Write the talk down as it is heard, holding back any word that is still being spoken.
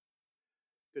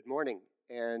Good morning,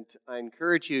 and I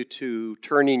encourage you to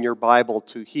turn in your Bible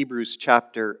to Hebrews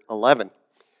chapter 11.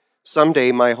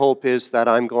 Someday, my hope is that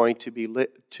I'm going to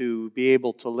be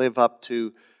able to live up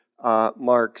to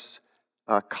Mark's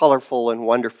colorful and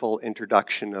wonderful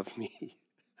introduction of me.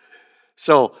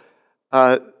 So,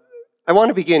 I want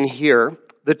to begin here.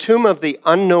 The tomb of the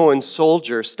unknown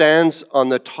soldier stands on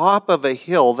the top of a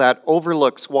hill that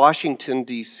overlooks Washington,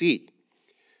 D.C.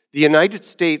 The United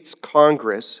States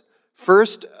Congress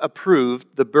first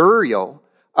approved the burial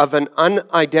of an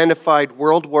unidentified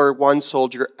World War I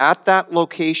soldier at that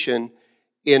location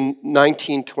in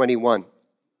 1921.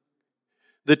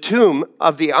 The tomb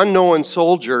of the unknown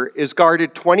soldier is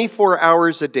guarded 24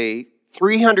 hours a day,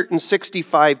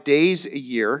 365 days a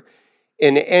year,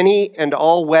 in any and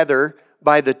all weather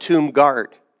by the tomb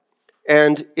guard.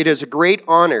 And it is a great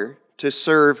honor to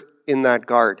serve in that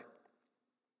guard.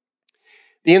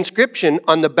 The inscription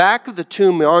on the back of the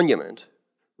tomb monument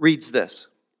reads this: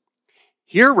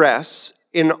 "Here rests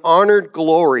in honored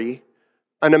glory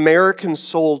an American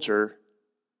soldier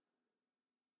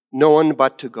known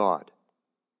but to God."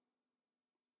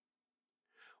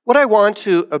 What I want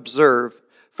to observe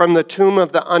from the tomb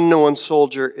of the unknown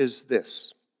soldier is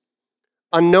this: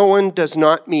 unknown does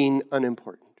not mean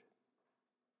unimportant.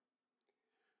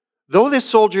 Though this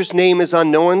soldier's name is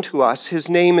unknown to us, his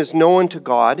name is known to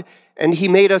God, and he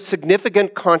made a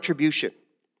significant contribution.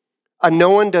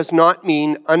 Unknown does not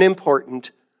mean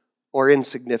unimportant or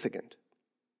insignificant.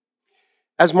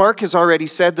 As Mark has already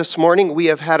said this morning, we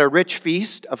have had a rich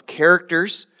feast of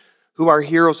characters who are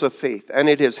heroes of faith, and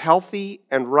it is healthy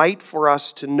and right for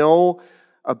us to know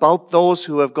about those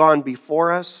who have gone before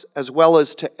us, as well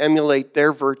as to emulate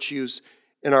their virtues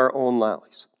in our own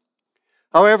lives.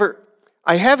 However,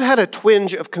 I have had a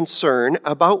twinge of concern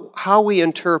about how we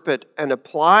interpret and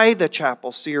apply the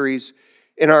chapel series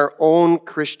in our own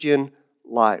Christian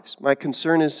lives. My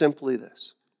concern is simply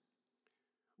this: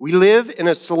 we live in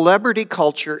a celebrity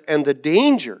culture, and the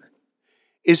danger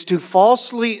is to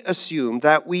falsely assume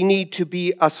that we need to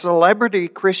be a celebrity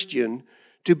Christian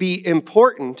to be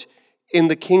important in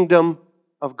the kingdom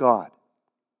of God.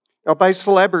 Now, by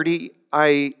celebrity,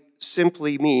 I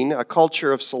simply mean a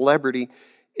culture of celebrity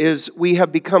is we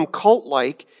have become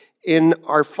cult-like in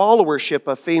our followership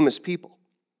of famous people.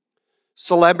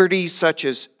 Celebrities such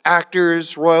as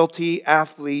actors, royalty,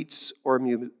 athletes, or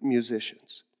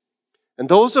musicians. And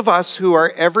those of us who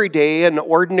are everyday and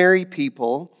ordinary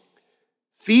people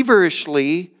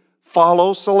feverishly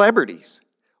follow celebrities.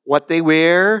 What they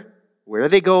wear, where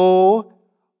they go,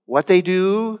 what they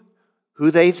do,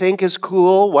 who they think is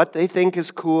cool, what they think is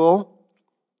cool.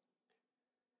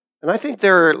 And I think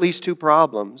there are at least two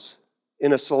problems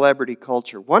in a celebrity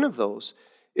culture. One of those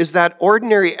is that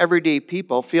ordinary, everyday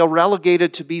people feel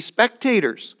relegated to be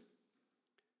spectators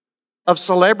of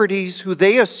celebrities who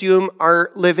they assume are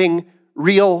living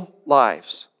real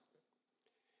lives.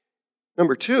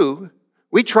 Number two,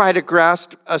 we try to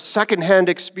grasp a secondhand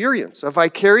experience, a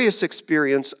vicarious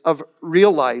experience of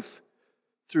real life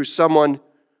through someone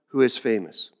who is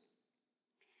famous.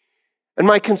 And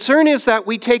my concern is that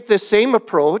we take the same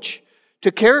approach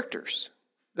to characters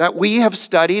that we have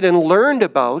studied and learned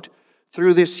about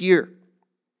through this year.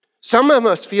 Some of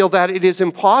us feel that it is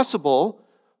impossible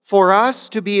for us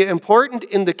to be important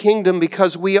in the kingdom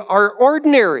because we are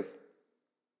ordinary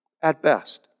at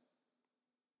best.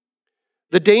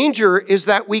 The danger is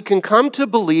that we can come to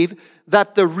believe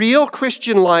that the real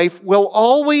Christian life will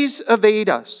always evade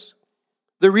us.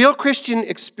 The real Christian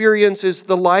experience is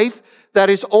the life that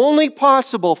is only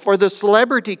possible for the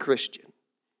celebrity Christian,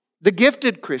 the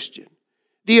gifted Christian,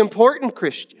 the important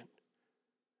Christian.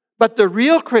 But the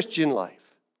real Christian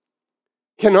life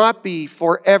cannot be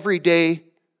for everyday,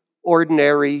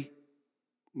 ordinary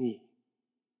me.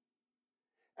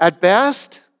 At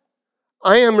best,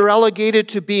 I am relegated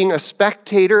to being a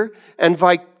spectator and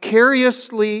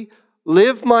vicariously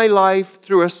live my life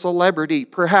through a celebrity,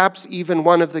 perhaps even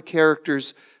one of the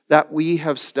characters that we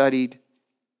have studied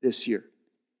this year.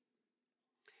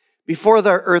 Before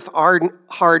the earth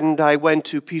hardened, I went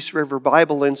to Peace River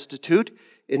Bible Institute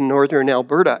in northern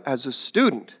Alberta as a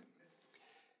student.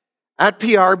 At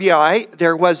PRBI,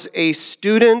 there was a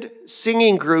student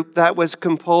singing group that was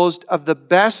composed of the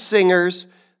best singers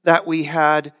that we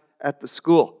had at the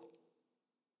school.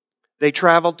 They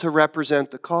traveled to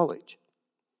represent the college.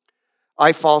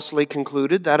 I falsely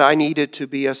concluded that I needed to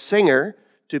be a singer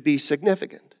to be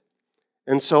significant.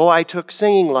 And so I took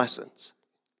singing lessons.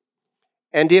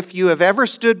 And if you have ever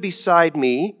stood beside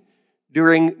me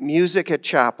during music at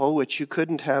chapel, which you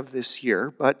couldn't have this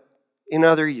year, but in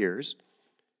other years,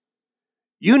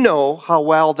 you know how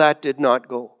well that did not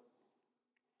go.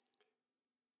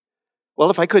 Well,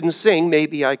 if I couldn't sing,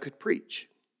 maybe I could preach.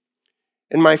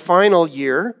 In my final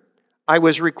year, I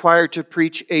was required to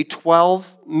preach a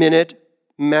 12-minute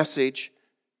message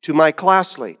to my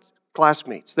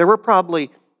classmates. There were probably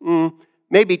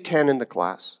maybe 10 in the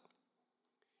class.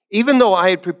 Even though I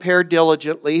had prepared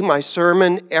diligently, my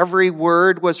sermon, every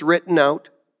word was written out.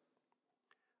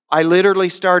 I literally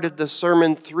started the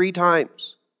sermon 3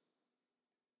 times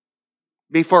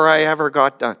before I ever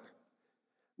got done.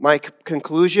 My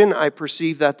conclusion, I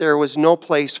perceived that there was no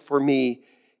place for me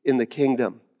in the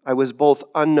kingdom. I was both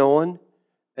unknown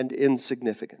and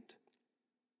insignificant.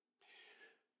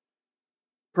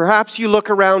 Perhaps you look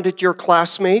around at your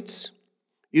classmates.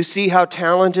 You see how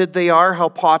talented they are, how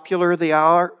popular they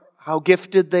are, how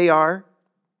gifted they are.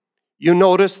 You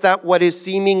notice that what is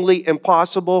seemingly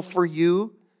impossible for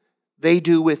you, they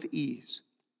do with ease.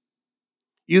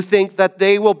 You think that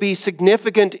they will be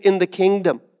significant in the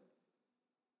kingdom.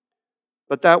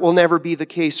 But that will never be the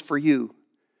case for you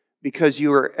because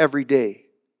you are everyday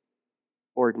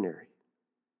ordinary.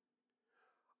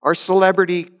 Our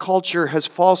celebrity culture has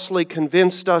falsely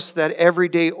convinced us that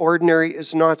everyday ordinary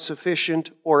is not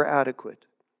sufficient or adequate.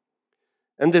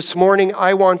 And this morning,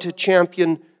 I want to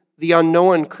champion the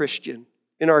unknown Christian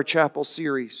in our chapel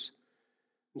series.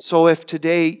 And so if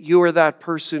today you are that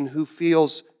person who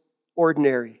feels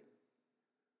ordinary,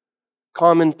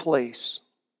 commonplace,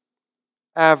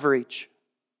 average,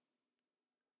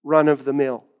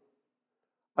 run-of-the-mill,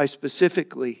 I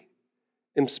specifically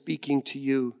am speaking to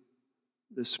you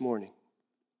this morning.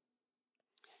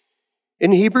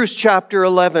 In Hebrews chapter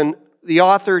 11, the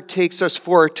author takes us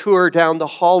for a tour down the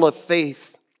hall of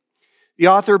faith. The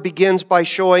author begins by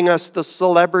showing us the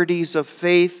celebrities of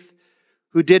faith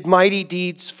who did mighty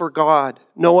deeds for God.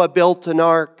 Noah built an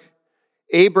ark.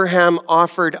 Abraham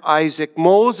offered Isaac.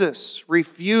 Moses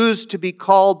refused to be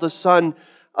called the son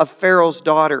of Pharaoh's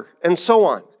daughter, and so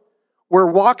on. We're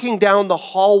walking down the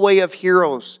hallway of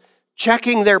heroes,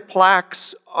 checking their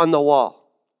plaques on the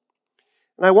wall.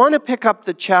 And I want to pick up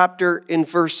the chapter in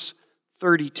verse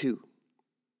 32.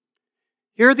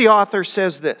 Here the author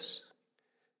says this,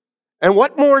 "And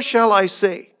what more shall I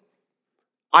say?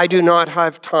 I do not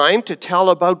have time to tell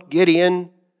about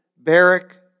Gideon,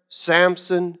 Barak,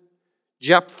 Samson,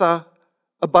 Jephthah,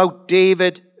 about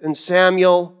David and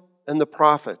Samuel and the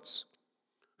prophets,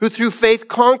 who through faith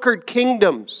conquered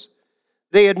kingdoms.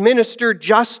 They administered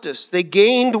justice. They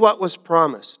gained what was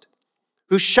promised.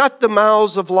 Who shut the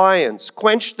mouths of lions,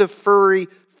 quenched the fury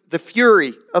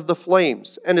of the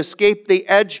flames, and escaped the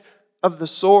edge of the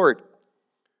sword.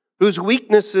 Whose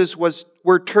weaknesses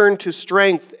were turned to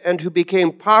strength, and who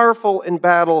became powerful in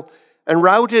battle and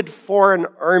routed foreign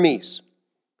armies.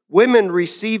 Women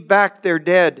received back their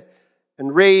dead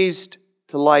and raised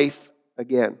to life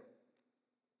again."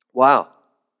 Wow.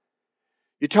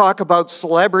 You talk about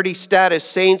celebrity status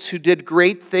saints who did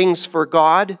great things for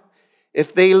God.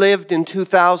 If they lived in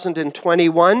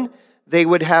 2021, they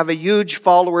would have a huge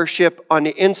followership on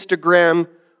Instagram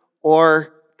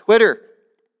or Twitter.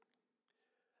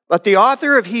 But the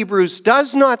author of Hebrews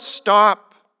does not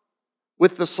stop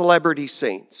with the celebrity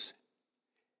saints.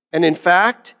 And in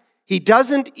fact, he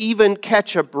doesn't even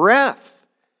catch a breath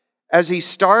as he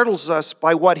startles us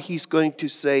by what he's going to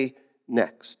say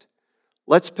next.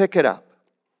 Let's pick it up.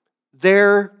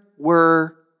 There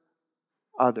were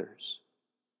others.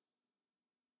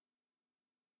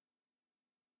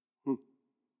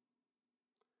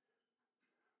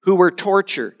 Who were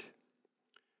tortured,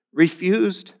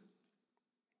 refusing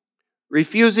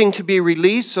to be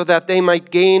released so that they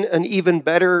might gain an even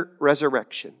better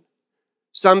resurrection.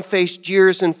 Some faced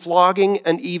jeers and flogging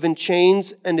and even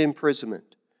chains and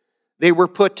imprisonment. They were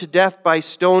put to death by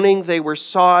stoning. They were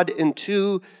sawed in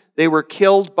two. They were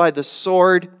killed by the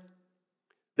sword.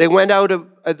 They went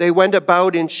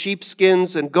about in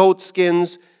sheepskins and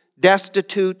goatskins,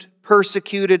 destitute,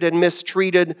 persecuted, and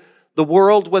mistreated. The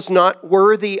world was not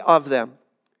worthy of them.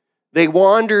 They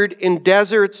wandered in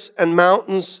deserts and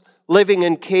mountains, living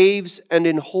in caves and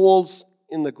in holes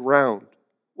in the ground.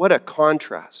 What a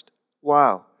contrast.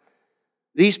 Wow.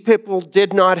 These people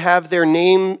did not have their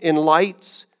name in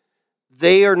lights.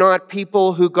 They are not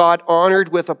people who got honored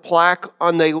with a plaque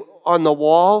on the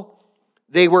wall.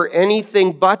 They were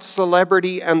anything but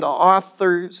celebrity, and the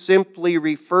author simply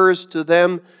refers to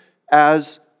them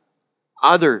as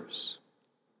others.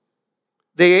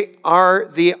 They are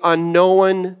the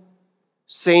unknown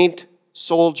saint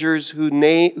soldiers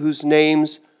whose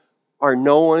names are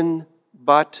known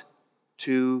but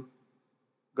to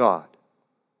God.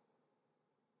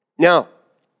 Now,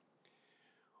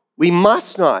 we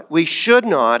should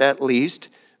not at least,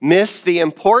 miss the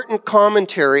important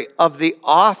commentary of the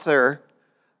author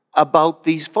about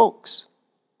these folks.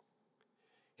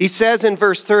 He says in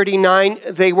verse 39,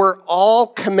 they were all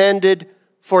commended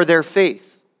for their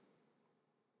faith.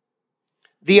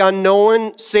 The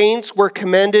unknown saints were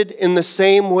commended in the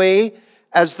same way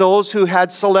as those who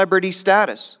had celebrity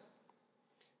status.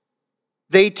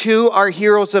 They too are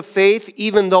heroes of faith,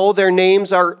 even though their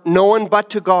names are known but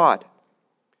to God.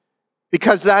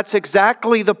 Because that's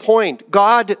exactly the point.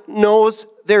 God knows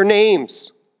their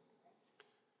names.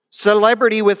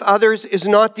 Celebrity with others is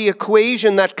not the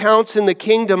equation that counts in the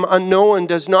kingdom. Unknown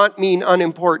does not mean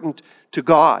unimportant to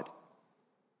God.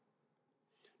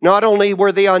 Not only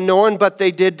were they unknown, but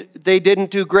they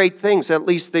didn't do great things. At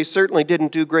least they certainly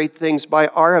didn't do great things by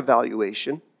our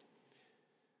evaluation.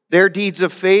 Their deeds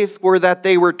of faith were that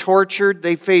they were tortured,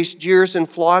 they faced jeers and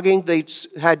flogging, they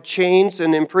had chains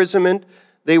and imprisonment,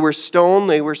 they were stoned,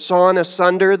 they were sawn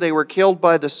asunder, they were killed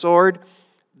by the sword.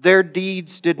 Their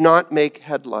deeds did not make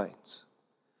headlines.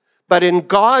 But in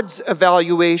God's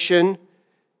evaluation,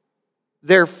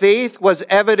 their faith was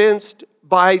evidenced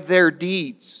by their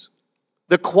deeds.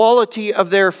 The quality of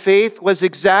their faith was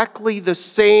exactly the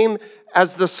same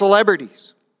as the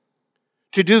celebrities.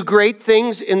 To do great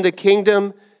things in the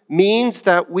kingdom means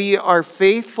that we are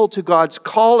faithful to God's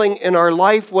calling in our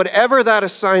life, whatever that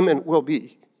assignment will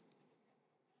be.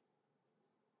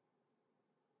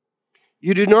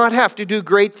 You do not have to do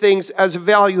great things as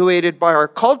evaluated by our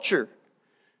culture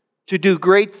to do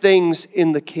great things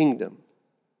in the kingdom.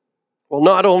 Well,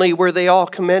 not only were they all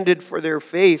commended for their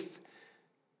faith,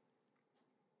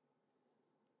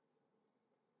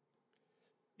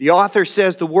 the author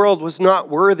says the world was not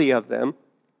worthy of them.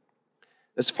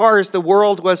 As far as the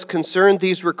world was concerned,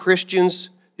 these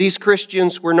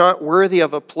Christians were not worthy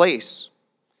of a place.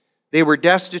 They were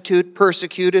destitute,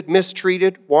 persecuted,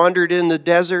 mistreated, wandered in the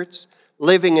deserts,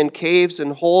 living in caves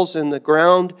and holes in the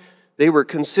ground. They were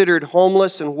considered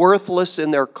homeless and worthless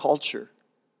in their culture.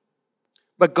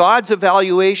 But God's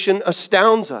evaluation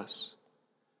astounds us.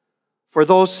 For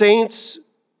those saints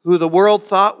who the world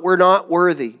thought were not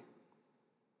worthy,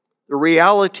 the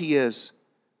reality is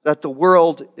that the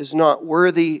world is not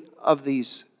worthy of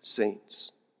these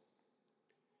saints.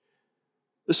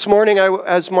 This morning,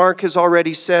 as Mark has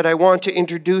already said, I want to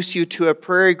introduce you to a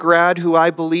Prairie grad who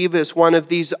I believe is one of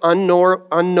these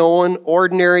unknown,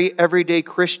 ordinary, everyday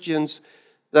Christians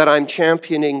that I'm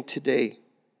championing today.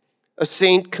 A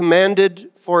saint commended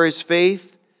for his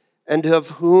faith and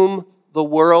of whom the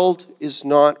world is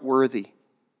not worthy.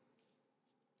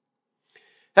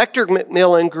 Hector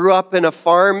McMillan grew up in a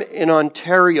farm in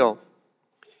Ontario.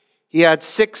 He had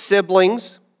 6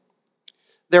 siblings.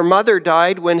 Their mother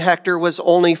died when Hector was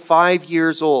only 5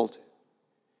 years old.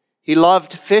 He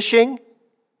loved fishing,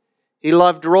 he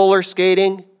loved roller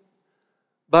skating,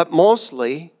 but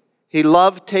mostly he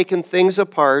loved taking things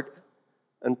apart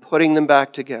and putting them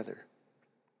back together.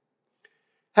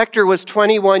 Hector was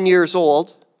 21 years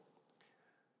old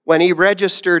when he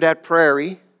registered at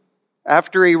Prairie.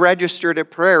 After he registered at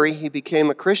Prairie, he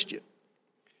became a Christian.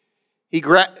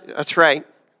 That's right.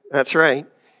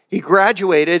 He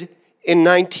graduated in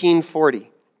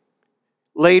 1940.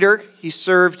 Later, he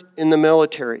served in the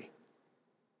military.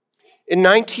 In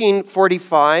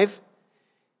 1945,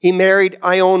 he married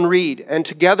Ione Reid, and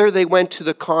together they went to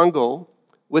the Congo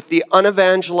with the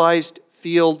Unevangelized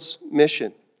Fields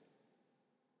Mission.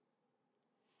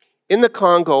 In the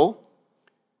Congo,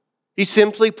 he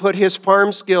simply put his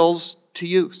farm skills to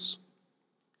use.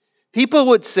 People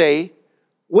would say,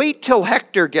 wait till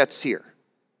Hector gets here.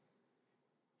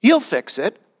 He'll fix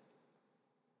it.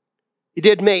 He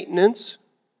did maintenance,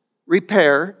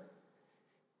 repair.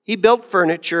 He built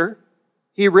furniture.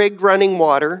 He rigged running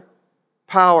water,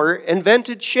 power,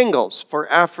 invented shingles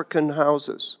for African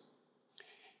houses.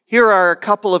 Here are a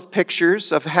couple of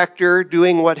pictures of Hector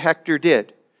doing what Hector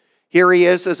did. Here he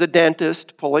is as a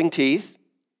dentist pulling teeth.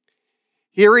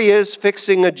 Here he is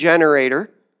fixing a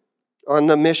generator on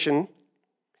the mission.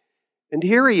 And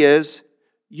here he is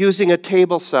using a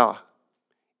table saw.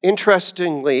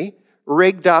 Interestingly,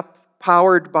 rigged up,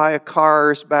 powered by a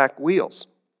car's back wheels.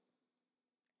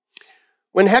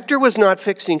 When Hector was not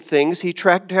fixing things, he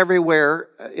trekked everywhere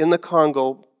in the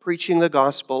Congo, preaching the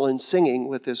gospel and singing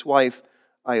with his wife,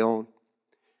 Ione.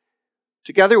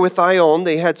 Together with Ione,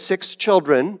 they had 6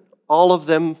 children, all of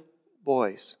them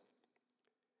boys.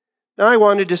 Now I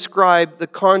want to describe the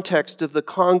context of the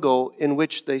Congo in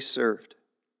which they served.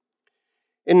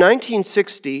 In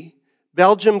 1960,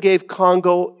 Belgium gave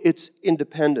Congo its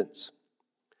independence.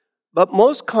 But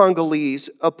most Congolese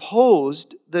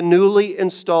opposed the newly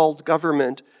installed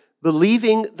government,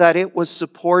 believing that it was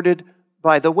supported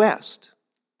by the West.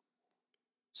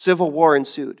 Civil war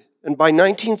ensued. and by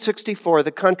 1964,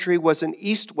 the country was an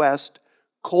East-West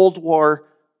Cold War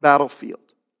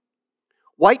battlefield.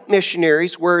 White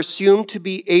missionaries were assumed to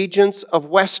be agents of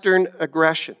Western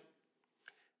aggression,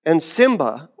 and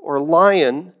Simba, or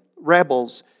lion,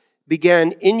 rebels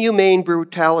began inhumane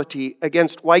brutality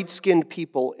against white-skinned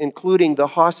people, including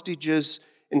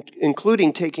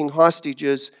taking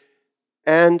hostages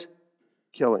and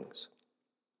killings.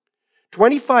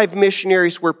 25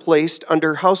 missionaries were placed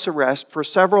under house arrest for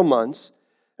several months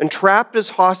and trapped as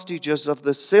hostages of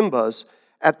the Simbas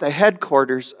at the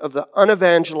headquarters of the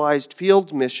unevangelized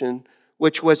field mission,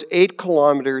 which was 8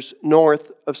 kilometers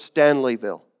north of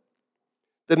Stanleyville.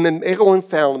 The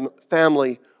McMillan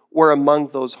family were among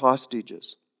those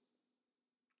hostages.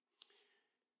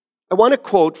 I want to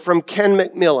quote from Ken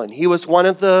McMillan. He was one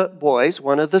of the boys,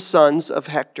 one of the sons of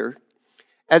Hector,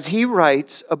 as he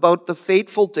writes about the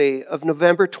fateful day of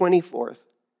November 24th,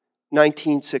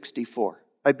 1964.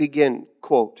 I begin,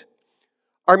 quote,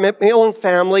 "Our McMillan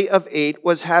family of 8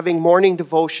 was having morning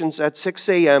devotions at 6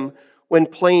 a.m. when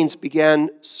planes began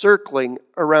circling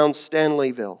around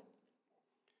Stanleyville.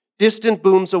 Distant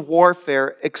booms of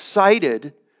warfare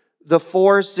excited the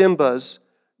 4 Zimbas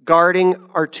guarding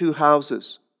our 2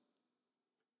 houses.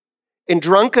 In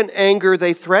drunken anger,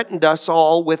 they threatened us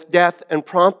all with death and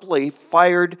promptly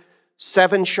fired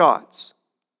 7 shots,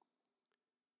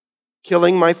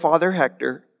 killing my father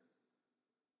Hector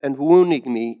and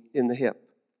wounding me in the hip.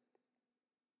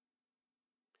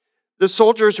 The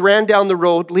soldiers ran down the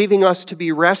road, leaving us to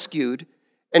be rescued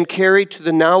and carried to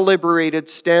the now liberated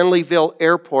Stanleyville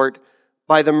Airport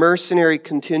by the mercenary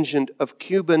contingent of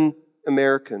Cuban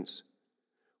Americans.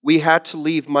 We had to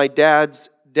leave my dad's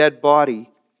dead body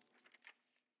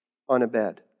on a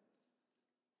bed."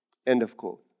 End of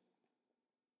quote.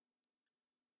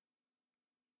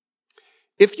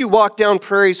 If you walk down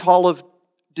Prairie's Hall of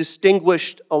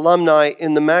Distinguished Alumni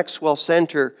in the Maxwell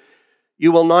Center,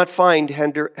 you will not find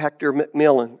Hector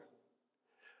McMillan.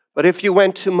 But if you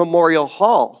went to Memorial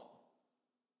Hall,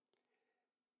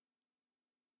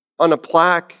 on a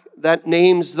plaque that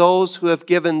names those who have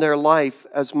given their life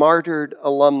as martyred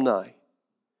alumni,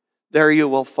 there you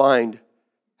will find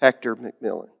Hector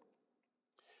McMillan.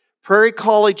 Prairie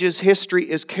College's history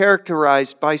is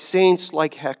characterized by saints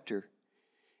like Hector.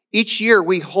 Each year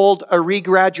we hold a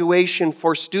regraduation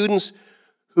for students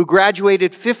who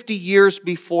graduated 50 years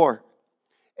before.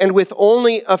 And with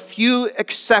only a few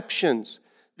exceptions,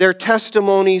 their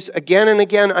testimonies, again and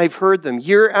again, I've heard them.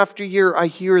 Year after year, I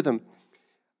hear them.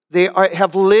 They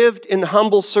have lived in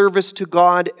humble service to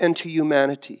God and to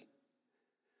humanity.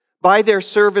 By their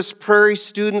service, Prairie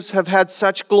students have had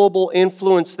such global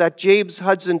influence that James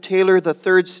Hudson Taylor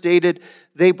III stated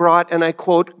they brought, and I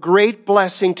quote, "great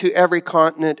blessing to every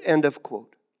continent," end of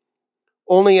quote.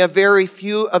 Only a very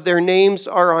few of their names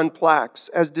are on plaques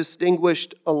as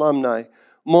distinguished alumni.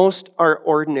 Most are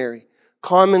ordinary,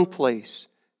 commonplace,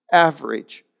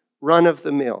 average,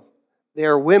 run-of-the-mill. They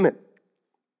are women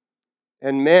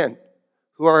and men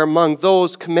who are among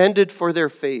those commended for their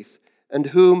faith and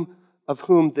of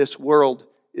whom this world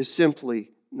is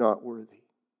simply not worthy.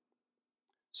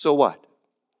 So what?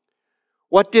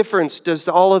 What difference does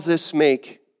all of this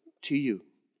make to you?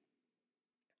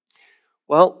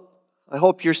 Well, I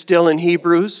hope you're still in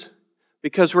Hebrews,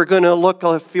 because we're going to look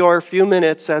for a few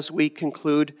minutes as we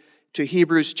conclude to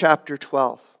Hebrews chapter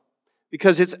 12,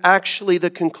 because it's actually the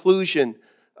conclusion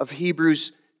of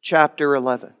Hebrews chapter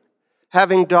 11.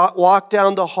 Having walked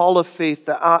down the hall of faith,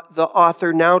 the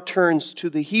author now turns to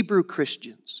the Hebrew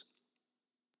Christians.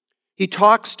 He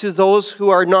talks to those who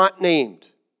are not named.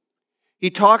 He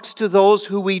talks to those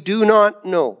who we do not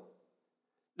know,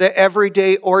 the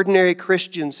everyday, ordinary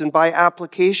Christians, and by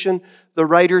application, the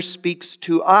writer speaks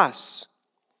to us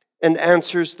and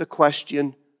answers the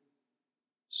question,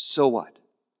 so what?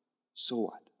 So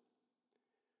what?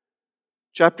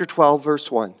 Chapter 12,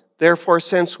 verse 1. "Therefore,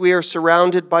 since we are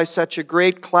surrounded by such a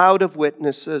great cloud of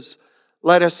witnesses,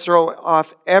 let us throw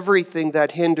off everything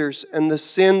that hinders and the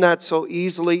sin that so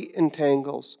easily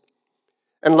entangles.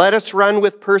 And let us run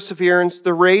with perseverance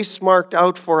the race marked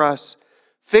out for us,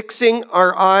 fixing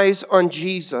our eyes on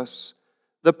Jesus,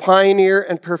 the pioneer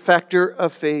and perfecter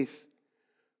of faith.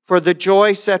 For the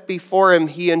joy set before him,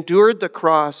 he endured the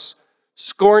cross,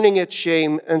 scorning its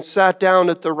shame, and sat down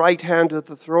at the right hand of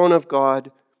the throne of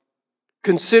God.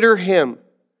 Consider him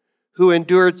who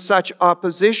endured such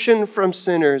opposition from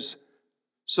sinners,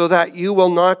 so that you will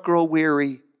not grow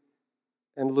weary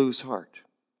and lose heart."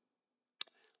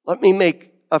 Let me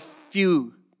make a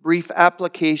few brief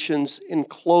applications in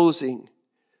closing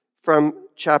from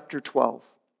chapter 12.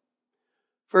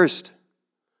 First,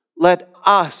 let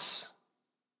us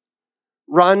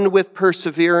Run with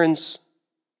perseverance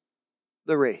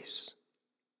the race.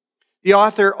 The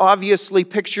author obviously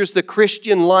pictures the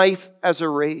Christian life as a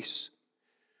race.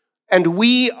 And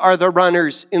we are the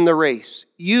runners in the race,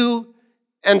 you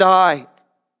and I.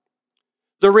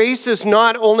 The race is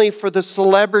not only for the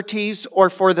celebrities or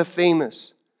for the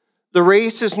famous. The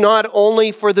race is not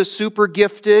only for the super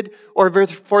gifted or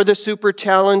for the super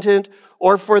talented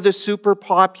or for the super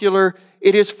popular.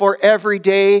 It is for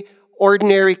everyday,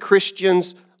 ordinary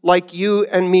Christians like you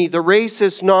and me. The race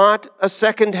is not a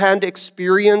second-hand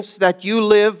experience that you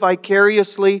live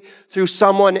vicariously through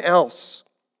someone else.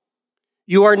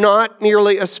 You are not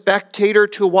merely a spectator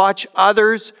to watch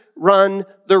others run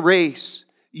the race.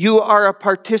 You are a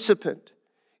participant.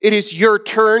 It is your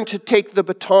turn to take the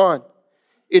baton.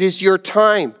 It is your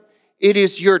time. It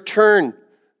is your turn.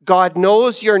 God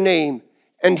knows your name,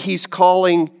 and He's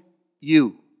calling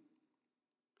you.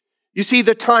 You see,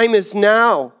 the time is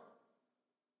now.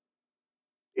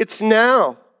 It's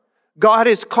now. God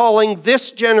is calling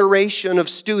this generation of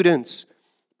students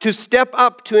to step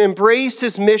up to embrace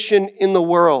His mission in the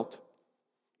world.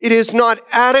 It is not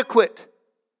adequate.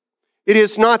 It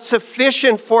is not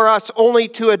sufficient for us only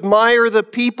to admire the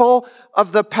people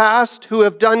of the past who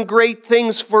have done great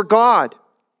things for God.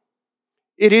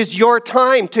 It is your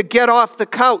time to get off the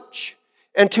couch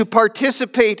and to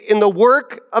participate in the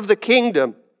work of the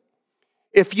kingdom.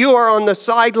 If you are on the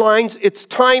sidelines, it's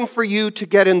time for you to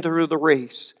get into the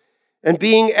race. And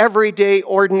being everyday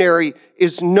ordinary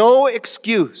is no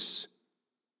excuse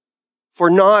for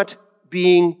not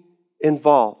being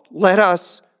involved. Let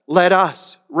us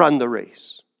run the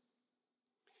race.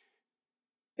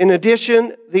 In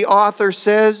addition, the author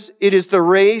says it is the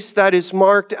race that is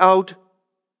marked out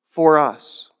for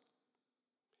us.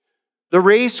 The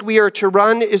race we are to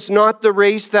run is not the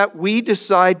race that we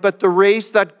decide, but the race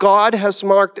that God has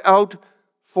marked out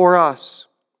for us.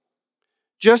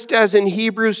 Just as in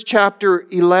Hebrews chapter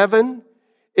 11,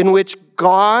 in which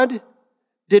God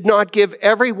did not give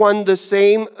everyone the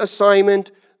same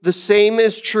assignment, the same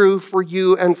is true for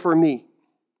you and for me.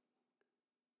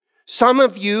 Some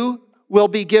of you will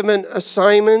be given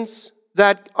assignments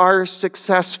that are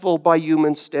successful by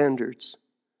human standards.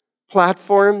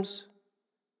 Platforms,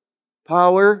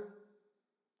 power,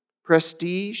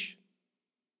 prestige,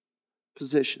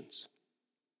 positions.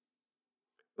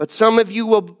 But some of you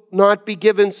will not be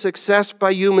given success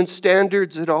by human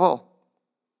standards at all.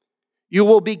 You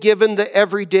will be given the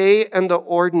everyday and the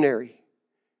ordinary.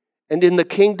 And in the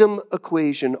kingdom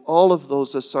equation, all of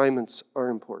those assignments are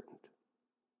important.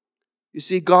 You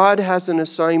see, God has an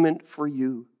assignment for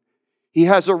you. He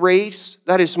has a race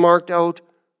that is marked out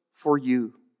for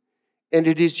you. And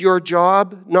it is your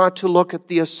job not to look at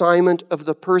the assignment of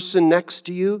the person next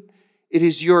to you. It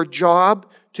is your job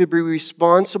to be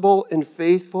responsible and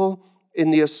faithful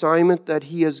in the assignment that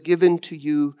He has given to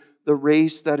you, the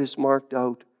race that is marked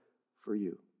out for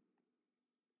you.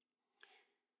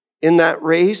 In that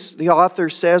race, the author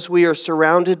says we are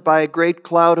surrounded by a great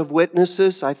cloud of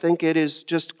witnesses. I think it is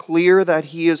just clear that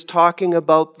he is talking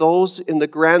about those in the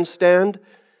grandstand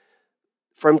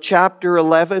from chapter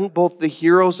 11, both the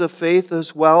heroes of faith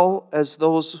as well as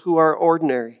those who are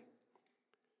ordinary.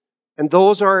 And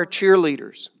those are our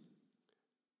cheerleaders.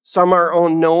 Some are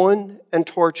unknown and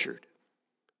tortured.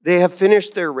 They have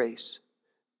finished their race.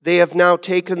 They have now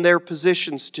taken their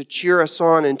positions to cheer us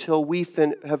on until we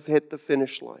have hit the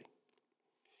finish line.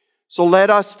 So let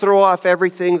us throw off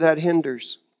everything that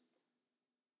hinders.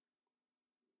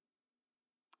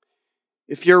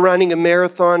 If you're running a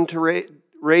marathon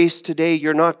race today,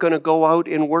 you're not going to go out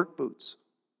in work boots.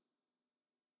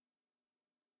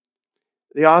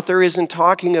 The author isn't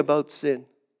talking about sin.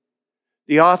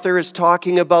 The author is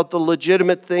talking about the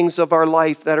legitimate things of our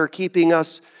life that are keeping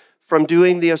us from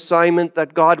doing the assignment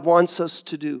that God wants us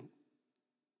to do.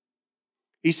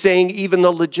 He's saying even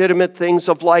the legitimate things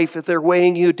of life, if they're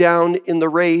weighing you down in the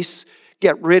race,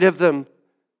 get rid of them,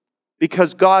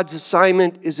 because God's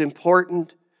assignment is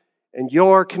important and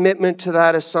your commitment to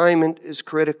that assignment is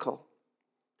critical.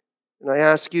 And I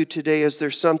ask you today, is there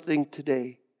something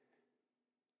today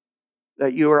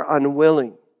that you are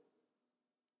unwilling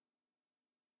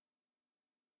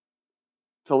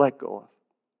to let go of?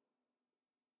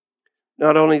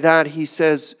 Not only that, he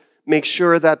says, make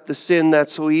sure that the sin that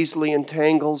so easily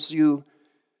entangles you,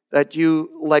 that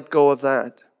you let go of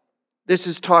that. This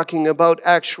is talking about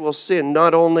actual sin,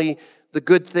 not only the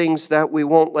good things that we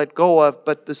won't let go of,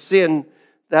 but the sin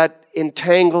that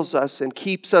entangles us and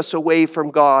keeps us away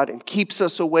from God and keeps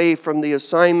us away from the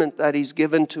assignment that He's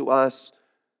given to us.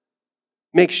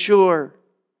 Make sure,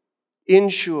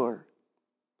 ensure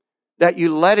that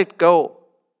you let it go,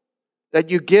 that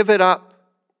you give it up,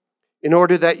 in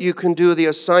order that you can do the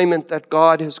assignment that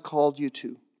God has called you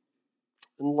to.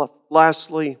 And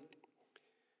lastly,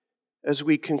 as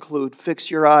we conclude,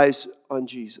 fix your eyes on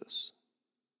Jesus.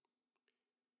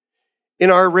 In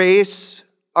our race,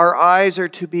 our eyes are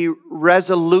to be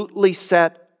resolutely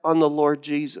set on the Lord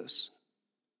Jesus.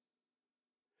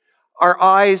 Our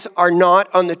eyes are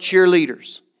not on the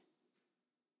cheerleaders.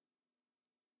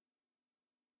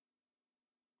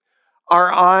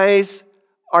 Our eyes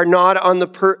are not on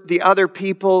the other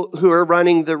people who are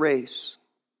running the race.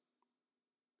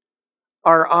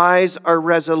 Our eyes are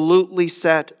resolutely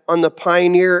set on the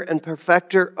pioneer and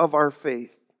perfecter of our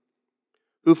faith,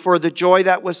 who for the joy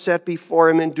that was set before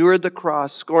him endured the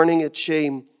cross, scorning its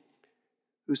shame,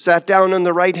 who sat down on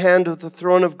the right hand of the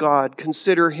throne of God.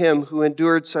 Consider him who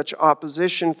endured such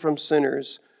opposition from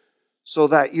sinners, so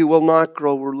that you will not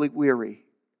grow weary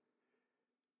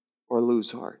or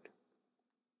lose heart.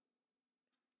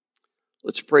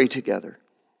 Let's pray together.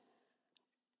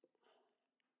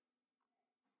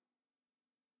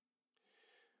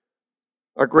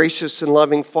 Our gracious and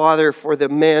loving Father, for the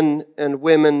men and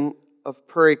women of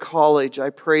Prairie College, I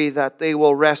pray that they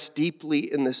will rest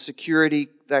deeply in the security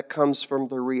that comes from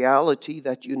the reality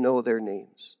that you know their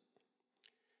names.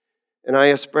 And I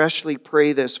especially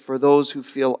pray this for those who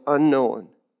feel unknown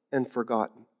and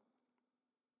forgotten.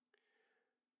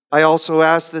 I also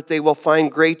ask that they will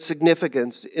find great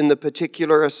significance in the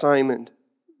particular assignment,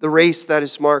 the race that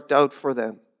is marked out for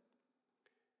them.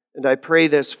 And I pray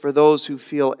this for those who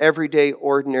feel everyday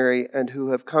ordinary and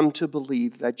who have come to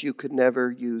believe that you could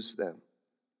never use them.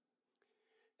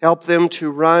 Help them to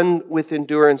run with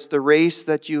endurance the race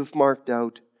that you've marked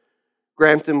out.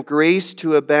 Grant them grace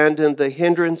to abandon the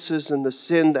hindrances and the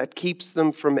sin that keeps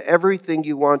them from everything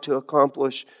you want to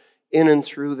accomplish in and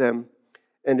through them,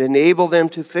 and enable them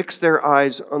to fix their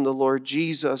eyes on the Lord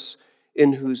Jesus,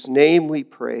 in whose name we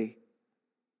pray.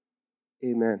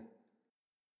 Amen.